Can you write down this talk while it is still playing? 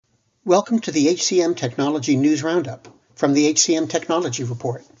Welcome to the HCM Technology News Roundup from the HCM Technology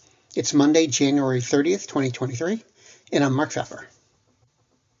Report. It's Monday, January 30th, 2023, and I'm Mark Pfeffer.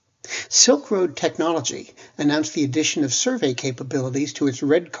 SilkRoad Technology announced the addition of survey capabilities to its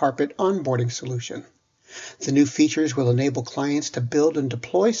red carpet onboarding solution. The new features will enable clients to build and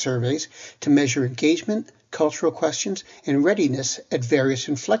deploy surveys to measure engagement, cultural questions, and readiness at various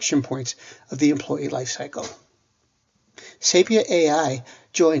inflection points of the employee lifecycle. Sapia AI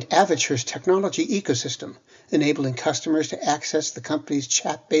joined Avature's technology ecosystem, enabling customers to access the company's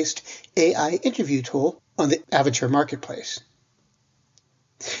chat-based AI interview tool on the Avature marketplace.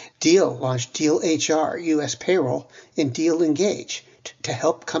 Deel launched Deel HR US Payroll and Deel Engage to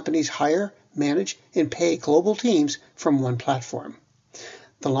help companies hire, manage, and pay global teams from one platform.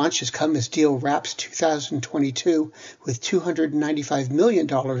 The launch has come as Deel wraps 2022 with $295 million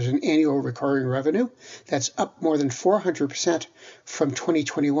in annual recurring revenue. That's up more than 400% from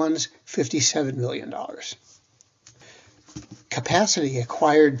 2021's $57 million. Capacity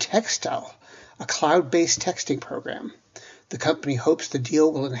acquired Textile, a cloud-based texting program. The company hopes the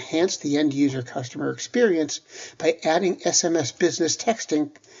deal will enhance the end-user customer experience by adding SMS business texting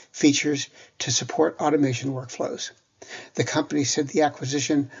features to support automation workflows. The company said the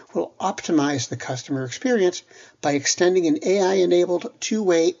acquisition will optimize the customer experience by extending an AI-enabled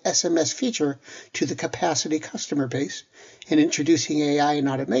two-way SMS feature to the Capacity customer base and introducing AI and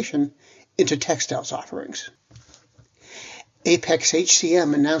automation into Textile's offerings. Apex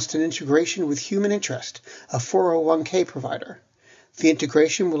HCM announced an integration with Human Interest, a 401k provider. The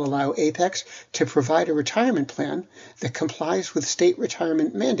integration will allow Apex to provide a retirement plan that complies with state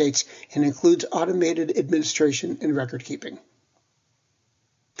retirement mandates and includes automated administration and record keeping.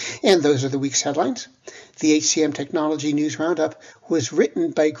 And those are the week's headlines. The HCM Technology News Roundup was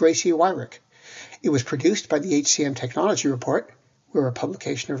written by Gracie Wyrick. It was produced by the HCM Technology Report. We're a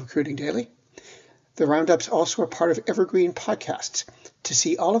publication of Recruiting Daily. The Roundup's also a part of Evergreen Podcasts. To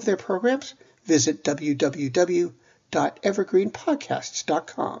see all of their programs, visit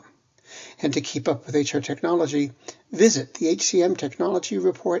www.evergreenpodcasts.com. And to keep up with HR technology, visit the HCM Technology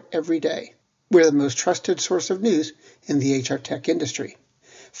Report every day. We're the most trusted source of news in the HR tech industry.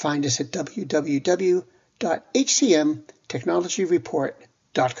 Find us at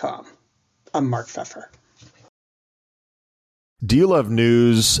www.hcmtechnologyreport.com. I'm Mark Pfeffer. Do you love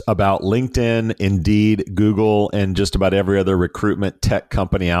news about LinkedIn, Indeed, Google, and just about every other recruitment tech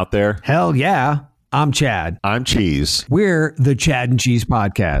company out there? Hell yeah. I'm Chad. I'm Cheese. We're the Chad and Cheese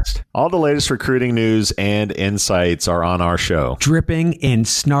Podcast. All the latest recruiting news and insights are on our show. Dripping in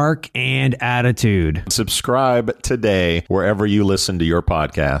snark and attitude. Subscribe today wherever you listen to your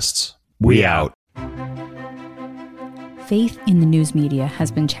podcasts. We out. Faith in the news media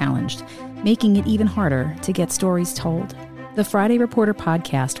has been challenged, making it even harder to get stories told. The Friday Reporter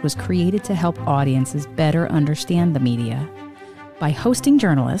podcast was created to help audiences better understand the media by hosting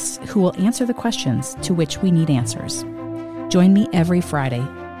journalists who will answer the questions to which we need answers. Join me every Friday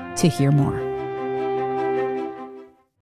to hear more.